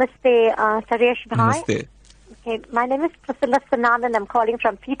 Namaste, Taresh Bhai. Namaste. Okay, my name is Priscilla Sanan and I'm calling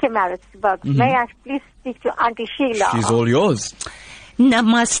from Pietermaritzburg. May I please speak to Aunty Sheila? She's all yours.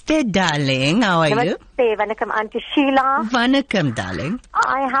 Namaste, darling. How are you? Namaste, Vanakkam, Aunty Sheila. Vanakkam, darling.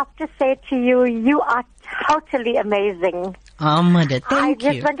 I have to say to you, you are totally amazing. Oh, mother, thank you.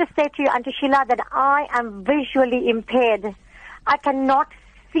 I just want to say to you, Aunty Sheila, that I am visually impaired. I cannot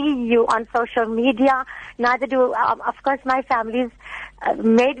see you on social media. Neither do, of course, my family's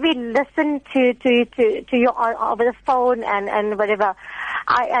made me listen to you over the phone and whatever.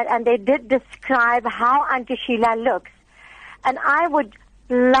 And they did describe how Aunty Sheila looks. And I would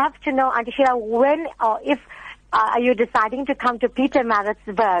love to know, Aunty Sheila, when or if are you deciding to come to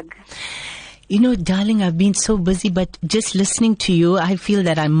Pietermaritzburg? You know, darling, I've been so busy, but just listening to you, I feel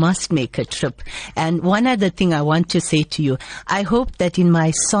that I must make a trip. And one other thing I want to say to you, I hope that in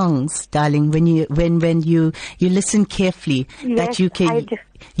my songs, darling, when you listen carefully, that you can,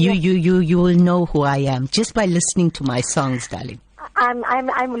 you will know who I am just by listening to my songs, darling.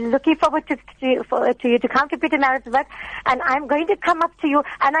 I'm looking forward to you to come to Pietermaritzburg, and I'm going to come up to you,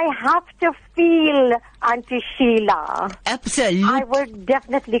 and I have to feel Aunty Sheila. Absolutely. I will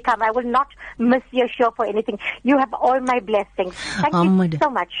definitely come. I will not miss your show for anything. You have all my blessings. Thank you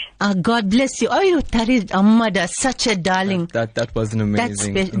so much. God bless you. Oh, that is Amada, such a darling. That was an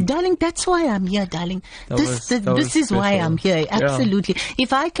amazing. Darling, that's why I'm here, darling. This is why I'm here. Absolutely. Yeah.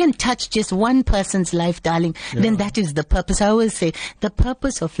 If I can touch just one person's life, darling, then that is the purpose. I always say the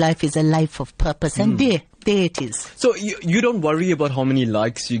purpose of life is a life of purpose, and there it is. So you don't worry about how many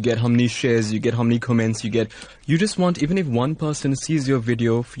likes you get, how many shares you get, how many comments you get. You just want, even if one person sees your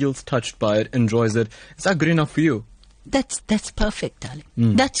video, feels touched by it, enjoys it, is that good enough for you? That's perfect,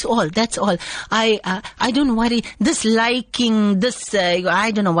 darling. That's all. I don't worry. This liking, this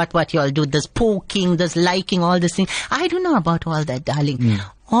I don't know what you all do. This poking, this liking, all this thing. I don't know about all that, darling.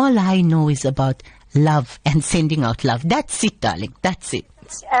 All I know is about love and sending out love. That's it, darling. That's it.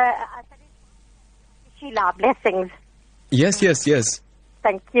 Sheila, blessings. Yes.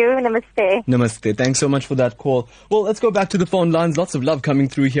 Thank you. Namaste. Namaste. Thanks so much for that call. Well, let's go back to the phone lines. Lots of love coming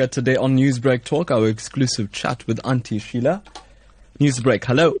through here today on Newsbreak Talk, our exclusive chat with Aunty Sheila. Newsbreak,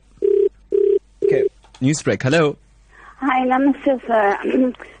 hello. Okay, Newsbreak, hello. Hi, namaste,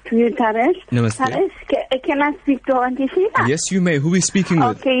 sir. To you, Taresh. Namaste. Taresh, can I speak to Aunty Sheila? Yes, you may. Who are we speaking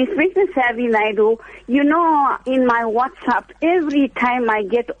with? Okay, you speak to Savvy Naidu. You know, in my WhatsApp, every time I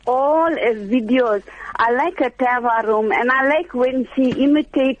get all videos, I like a Tava room, and I like when she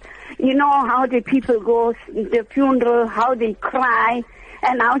imitates, you know, how the people go, the funeral, how they cry,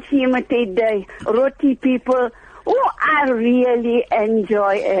 and how she imitates the roti people. Oh, I really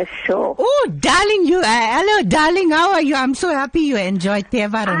enjoy a show. Oh, darling, hello, darling, how are you? I'm so happy you enjoyed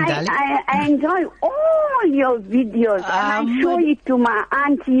Tevaram, darling. I enjoy all your videos. And I show it to my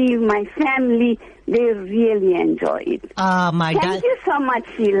auntie, my family. They really enjoy it. Thank you so much,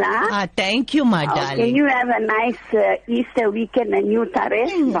 Sheila. Thank you, my darling. Okay, you have a nice Easter weekend and you,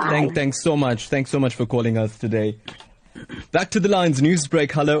 Taresh. Bye. Thanks so much. Thanks so much for calling us today. Back to the lines.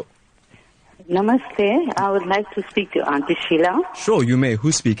 Newsbreak, hello. Namaste. I would like to speak to Aunty Sheila. Sure, you may.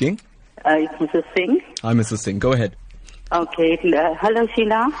 Who's speaking? It's Mrs. Singh. Hi, Mrs. Singh. Go ahead. Okay. Hello,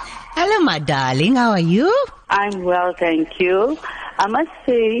 Sheila. Hello, my darling. How are you? I'm well, thank you. I must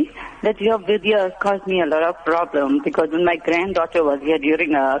say that your video has caused me a lot of problems because when my granddaughter was here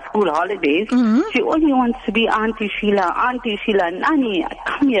during school holidays, she only wants to be Aunty Sheila. Aunty Sheila, Nani,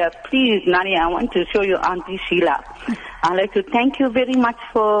 come here, please, Nani, I want to show you Aunty Sheila. I'd like to thank you very much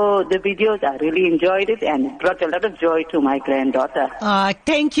for the videos. I really enjoyed it and it brought a lot of joy to my granddaughter.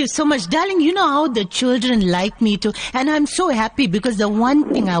 Thank you so much. Darling, you know how the children like me too. And I'm so happy because the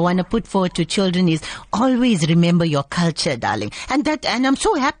one thing I want to put forward to children is always remember your culture, darling. And I'm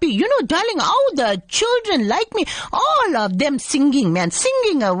so happy. You know, darling, how the children like me. All of them singing, man,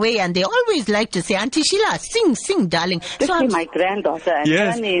 singing away. And they always like to say, Aunty Sheila, sing, darling. Especially my granddaughter, and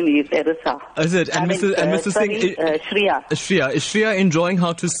her name is Erisa. Is it? And Mrs. Singh, Shreya. Is Shreya enjoying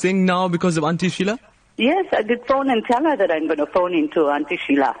how to sing now because of Aunty Sheila? Yes, I did phone and tell her that I'm going to phone into Aunty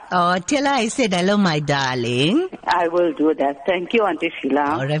Sheila. Oh, tell her I said hello, my darling. I will do that. Thank you, Aunty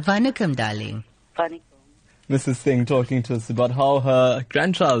Sheila. All right, vanakkam, darling. Vanakkam. Mrs. Singh talking to us about how her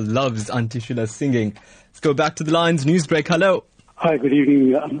grandchild loves Aunty Sheila singing. Let's go back to the lines. Newsbreak, hello. Hi, good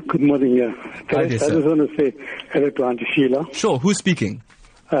evening. Good morning. Hi, dear, I just want to say hello to Aunty Sheila. Sure, who's speaking?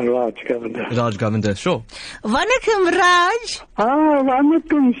 Raj Govender. Raj Govender, sure. Vanakkam, Raj.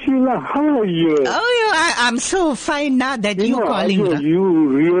 Vanakkam, Sheila. How are you? Oh, I'm so fine now that you're calling. You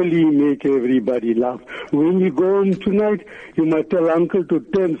really make everybody laugh. When you go home tonight, you might tell Uncle to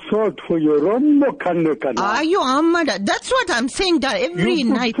turn salt for your rombo kanu kana. Are you Amada? That's what I'm saying, that every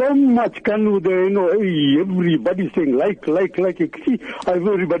night. So much kanu there, you know, everybody saying like. You see,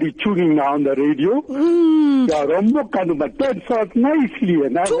 everybody tuning now on the radio. Yeah, rombo kanu, but turn salt nicely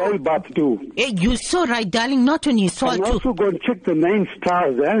and have oil bath too. Hey, you're so right, darling. Not only salt And too. also go and check the 9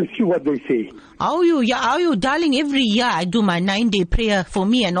 stars and see what they say. How you, darling? Every year I do my 9-day prayer for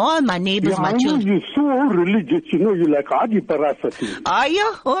me and all my neighbors, Yeah, my I know children. you're so religious. You know, you like Adi Parasati. Are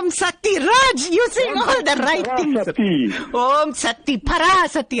you? Om Sati Raj, you saying all the right Parasati. things. Om Sati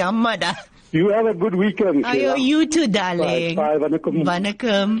Parasati Ammada. You have a good weekend. Sheila. You too, darling. Bye. Vanakkam.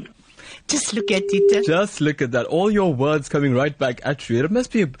 Vanakkam. Just look at it. Just look at that. All your words coming right back at you. That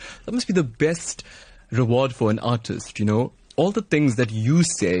must be the best reward for an artist, you know. All the things that you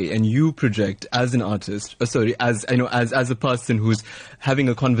say and you project as an artist, as a person who's having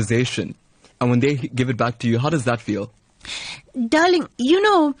a conversation, and when they give it back to you, how does that feel? Darling, you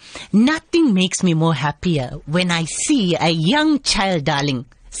know, nothing makes me more happier when I see a young child, darling,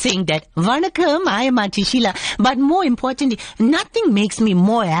 saying that, Vanakkam, I am Aunty Sheila. But more importantly, nothing makes me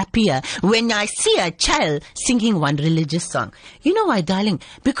more happier when I see a child singing one religious song. You know why, darling?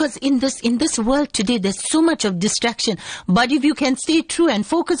 Because in this world today, there's so much of distraction. But if you can stay true and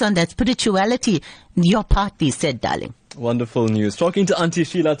focus on that spirituality, your part is said, darling. Wonderful news. Talking to Aunty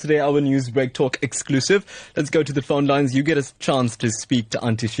Sheila today, our Newsbreak Talk exclusive. Let's go to the phone lines. You get a chance to speak to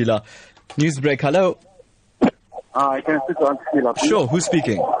Aunty Sheila. Newsbreak, hello. I can speak to Aunty Sheila, please. Sure, who's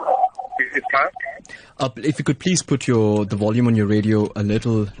speaking? It's Mark. If you could please put the volume on your radio a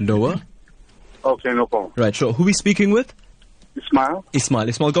little lower. Okay, no problem. Right, sure. Who are we speaking with? Ismail.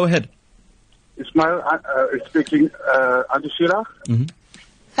 Ismail, go ahead. Ismail is speaking. Aunty Sheila. Mm-hmm.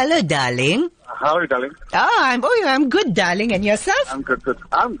 Hello, darling. How are you, darling? I'm good, darling. And yourself? I'm good.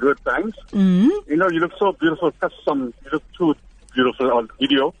 I'm good, thanks. Mm-hmm. You know, you look so beautiful. You look too beautiful on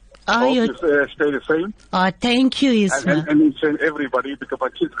video. You stay the same. Thank you, Ismail. And each and everybody, because my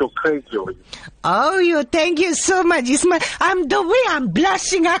kids go crazy over you. Thank you so much, Ismail. The way I'm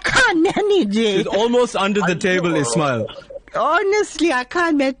blushing, I can't manage it. It's almost under the table, Ismail. Honestly, I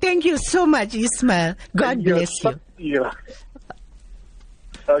can't manage. Thank you so much, Ismail. God bless you. Yeah.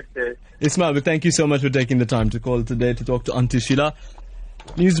 Okay. Ismail, thank you so much for taking the time to call today to talk to Aunty Sheila.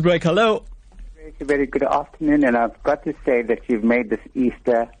 Newsbreak, hello. Very good afternoon, and I've got to say that you've made this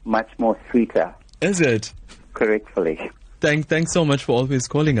Easter much more sweeter. Is it? Correctfully. Thanks so much for always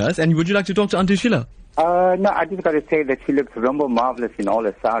calling us. And would you like to talk to Aunty Sheila? No, I just got to say that she looks rumbo marvelous in all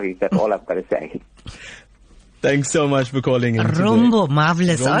her saris. That's all I've got to say. Thanks so much for calling in today. Rumbo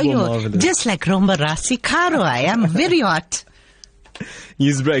marvelous. Marvelous. Just like Rumbo Rasi Karo, I am very hot.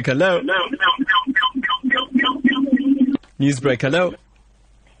 Newsbreak, hello. Newsbreak, hello.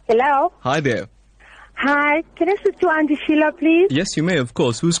 Hello. Hi there. Hi. Can I speak to Aunty Sheila, please? Yes, you may, of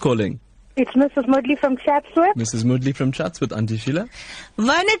course. Who's calling? It's Mrs. Mudley from Chatsworth. Mrs. Mudley from Chatsworth, Aunty Sheila.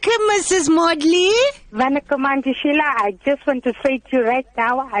 Vanakkam, Mrs. Mudley. Vanakkam, Aunty Sheila. I just want to say to you right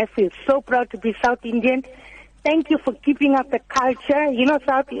now, I feel so proud to be South Indian. Thank you for keeping up the culture. We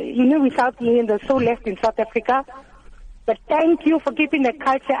South Indians are so left in South Africa. But thank you for keeping the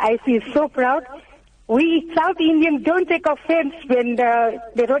culture. I feel so proud. We South Indians don't take offense when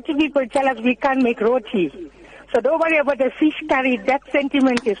the roti people tell us we can't make roti. So don't worry about the fish curry. That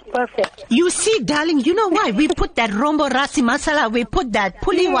sentiment is perfect. You see, darling, you know why? We put that rombo rasi masala. We put that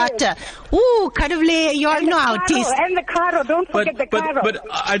puli water. Ooh, kadavle, you all know how it tastes. And the caro, don't forget the caro. But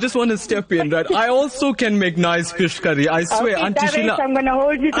I just want to step in, right? I also can make nice fish curry. I swear, okay, Aunty Sheila. I'm going to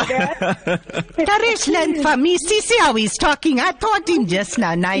hold you to that. Taresh learned from me. See how he's talking. I taught him just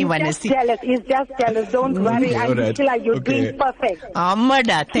now. Now you want to see. He's just jealous. Don't worry. Aunty Sheila, you're doing perfect.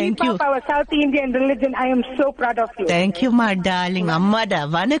 Amada, thank you. Keep up our South Indian religion. I am so proud of you. Thank you, my darling. Amada,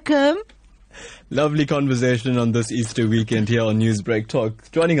 vanakkam. Lovely conversation on this Easter weekend here on Newsbreak Talk.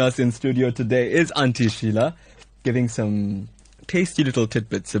 Joining us in studio today is Aunty Sheila, giving some tasty little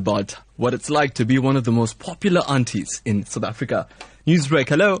tidbits about what it's like to be one of the most popular aunties in South Africa. Newsbreak,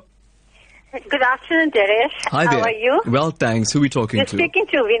 hello. Good afternoon, Deresh. Hi there. How are you? Well, thanks. Who are we talking You're to? speaking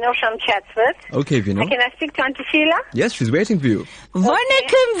to Vino from Chatsworth. Okay, Vino. Can I speak to Aunty Sheila? Yes, she's waiting for you.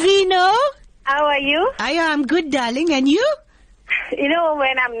 Vanakkam, Vino. How are you? I'm good, darling. And you? You know,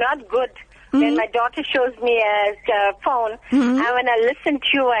 when I'm not good, when my daughter shows me a phone, and when I listen to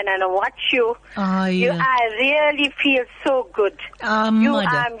you and I watch you, I really feel so good.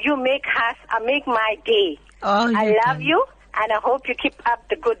 You make my day. I love you. And I hope you keep up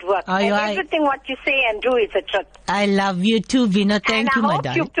the good work. Everything what you say and do is a truth. I love you too, Vino. Thank you, my darling. I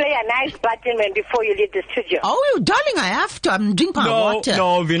hope you play a nice bhajan before you leave the studio. Oh, darling, I have to. I'm drinking my water.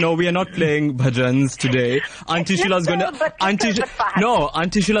 No, Vino, we are not playing bhajans today. Aunty Sheila's going to...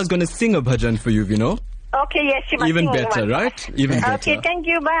 Aunty Sheila's going to sing a bhajan for you, Vino. Okay, yes, she must Even sing better, one. right? Even better. Okay, thank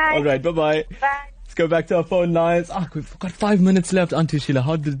you. Bye. All right, bye-bye. Bye. Let's go back to our phone lines. We've got 5 minutes left, Aunty Sheila.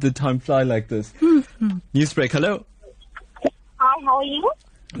 How did the time fly like this? Newsbreak, hello. Hi, how are you?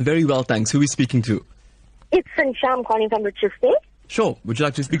 Very well, thanks. Who are we speaking to? It's Sansha. I'm calling from Richard State. Sure. Would you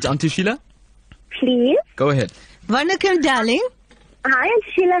like to speak to Aunty Sheila? Please. Go ahead. Vanakkam, darling. Hi,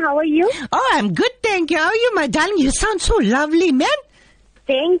 Aunty Sheila. How are you? Oh, I'm good, thank you. How are you, my darling? You sound so lovely, man.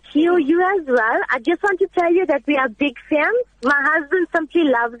 Thank you. You as well. I just want to tell you that we are big fans. My husband simply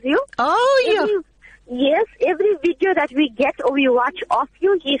loves you. Oh, yeah. Yes, every video that we get or we watch of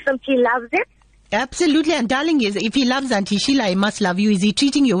you, he simply loves it. Absolutely. And darling, if he loves Aunty Sheila, he must love you. Is he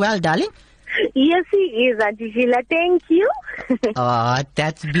treating you well, darling? Yes, he is, Aunty Sheila. Thank you. Oh,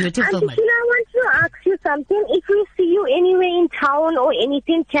 that's beautiful. Aunty Sheila, I want to ask you something. If we see you anywhere in town or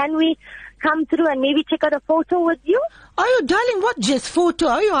anything, can we come through and maybe check out a photo with you? Oh, darling, what just photo?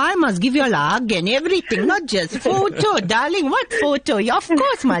 Oh, I must give you a hug and everything, not just photo. Darling, what photo? Of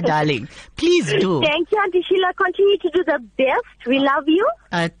course, my darling. Please do. Thank you, Aunty Sheila. Continue to do the best. We love you.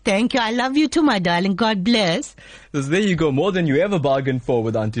 Thank you. I love you too, my darling. God bless. So there you go. More than you ever bargained for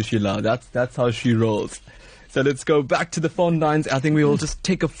with Aunty Sheila. That's how she rolls. So let's go back to the phone lines. I think we will just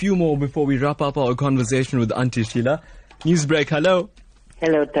take a few more before we wrap up our conversation with Aunty Sheila. Newsbreak, hello.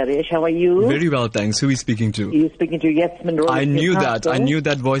 Hello, Taresh. How are you? Very well, thanks. Who are we speaking to? You're speaking to Yasmin Rose. I knew that. I knew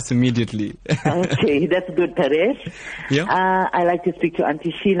that voice immediately. Okay, that's good, Taresh. Yeah. I like to speak to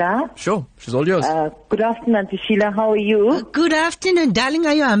Aunty Sheila. Sure, she's all yours. Good afternoon, Aunty Sheila. How are you? Good afternoon, darling.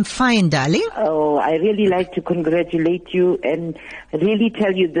 Are you? I'm fine, darling. Oh, I really like to congratulate you and really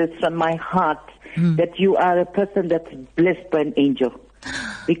tell you this from my heart, that you are a person that's blessed by an angel.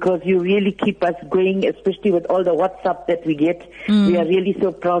 Because you really keep us going, especially with all the WhatsApp that we get. We are really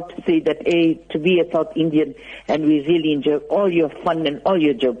so proud to say that, to be a South Indian, and we really enjoy all your fun and all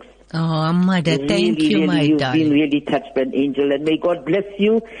your jokes. Oh, mother, thank you, my you've darling. Been really touched by an angel, and may God bless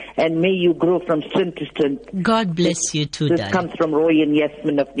you, and may you grow from strength to strength. God bless you too, this darling. This comes from Roy and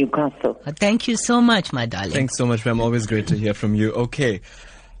Yasmin of Newcastle. Thank you so much, my darling. Thanks so much, ma'am. Always great to hear from you. Okay.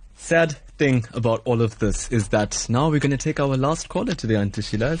 Sad thing about all of this is that now we're going to take our last caller today, Aunty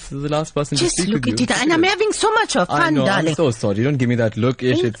Sheila. This is the last person Just to speak with you. Just look at it, and I'm having so much of fun, I know, darling. I'm so sorry. Don't give me that look,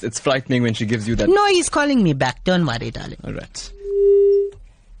 Ish. It's frightening when she gives you that. No, he's calling me back. Don't worry, darling. All right.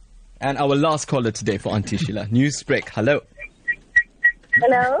 And our last caller today for Aunty Sheila. Newsbreak, hello.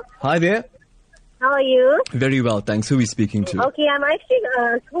 Hello. Hi there. How are you? Very well, thanks. Who are we speaking to? Okay, I'm actually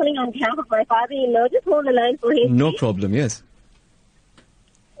calling on behalf of my father-in-law. Just hold the line for him. No problem, yes.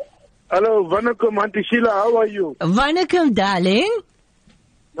 Hello, Vanakkam, Aunty Sheila. How are you? Vanakkam, darling.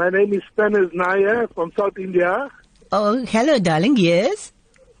 My name is Stanis Nair from South India. Oh, hello, darling. Yes.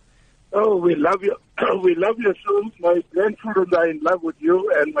 Oh, we love you. We love your show. My grandchildren are in love with you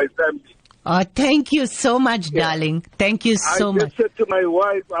and my family. Oh, thank you so much, darling. Thank you so much. I just said to my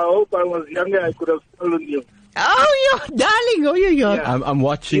wife, I hope I was younger, I could have stolen you. Oh, you darling. Oh, you. Yeah. I'm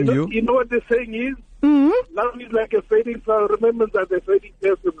watching you. You know what the saying is? Love is like a fading flower. Remember that a fading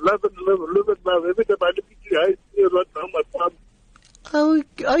person. Love and love, live and love. Every time I look at you, I see right now my palm.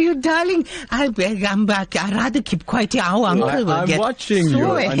 Oh, you darling. I'm back. I'd rather keep quiet. Our uncle will get I'm watching so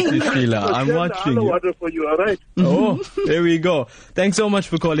you, Aunty Sheila. I'm watching you. Water for you, all right? Oh, there we go. Thanks so much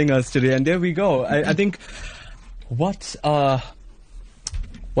for calling us today. And there we go. I think what's an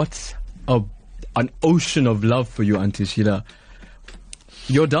ocean of love for you, Aunty Sheila.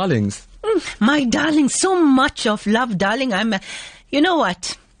 Your darlings. My darling, so much of love, darling. You know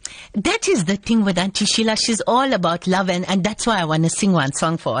what? That is the thing with Aunty Sheila. She's all about love, and that's why I want to sing one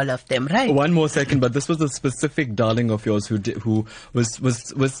song for all of them, right? One more second, but this was a specific darling of yours who didn't want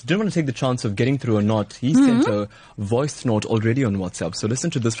to take the chance of getting through or not. He sent a voice note already on WhatsApp. So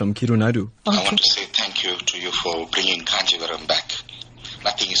listen to this from Kiru Naidu. Okay. I want to say thank you to you for bringing Kanjivaram back.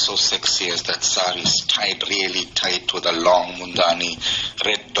 Nothing is so sexy as that saris tied really tight with a long mundani,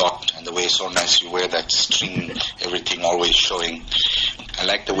 red dot, and the way so nice you wear that string, everything always showing. I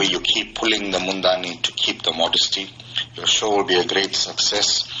like the way you keep pulling the mundani to keep the modesty. Your show will be a great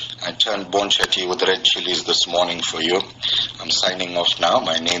success. I turned bonchati with red chilies this morning for you. I'm signing off now.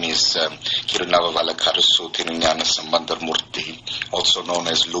 My name is Kirunavavala Karasu Thirunyana Sambandar Murthy, also known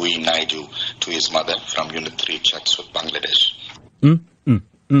as Louis Naidu, to his mother from Unit 3 Chatswood, Bangladesh.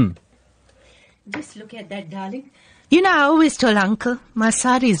 Just look at that, darling. You know, I always told Uncle, my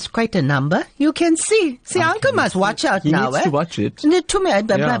sari is quite a number. You can see. Uncle must watch out now. He needs to watch it. To me,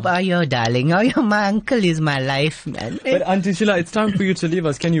 oh, darling. Oh, my uncle is my life, man. But Aunty Sheila, it's time for you to leave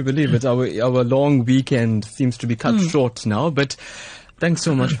us. Can you believe it? Our long weekend seems to be cut short now, but thanks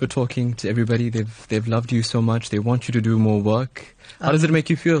so much for talking to everybody. They've loved you so much. They want you to do more work. How does it make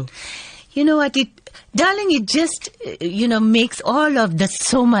you feel? You know what, darling, it just, makes all of this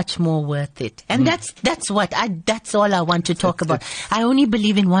so much more worth it. And that's all I want to talk about. I only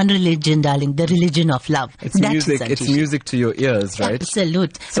believe in one religion, darling, the religion of love. It's music to your ears, right?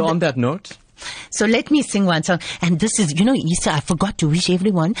 Absolute. So on that note, so let me sing one song. And this is, Easter, I forgot to wish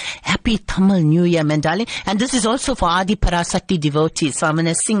everyone Happy Tamil New Year, man, darling. And this is also for Adi Parasati devotees. So I'm going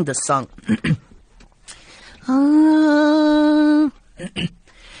to sing the song.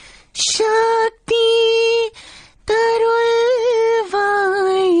 Shakti Tarulvai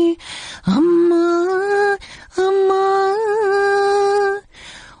Amma Amma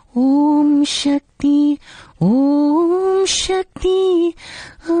Om Shakti Amma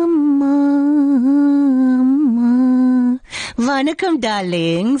Amma. Vanakkam,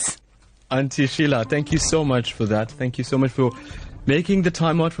 darlings. Aunty Sheila, thank you so much for that. Thank you so much for making the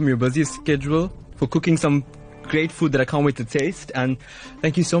time out from your busy schedule, for cooking some great food that I can't wait to taste, and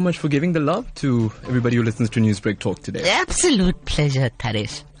thank you so much for giving the love to everybody who listens to Newsbreak Talk today. Absolute pleasure,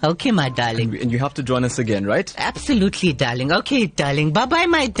 Taresh. Okay, my darling. And you have to join us again, right? Absolutely, darling. Okay, darling. Bye-bye,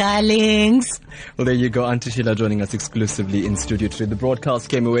 my darlings. Well, there you go. Aunty Sheila joining us exclusively in studio today. The broadcast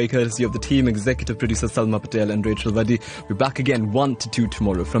came away courtesy of the team, executive producer Salma Patel and Rachel Vadi. We're back again 1 to 2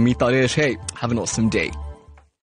 tomorrow. From me, Taresh, hey, have an awesome day.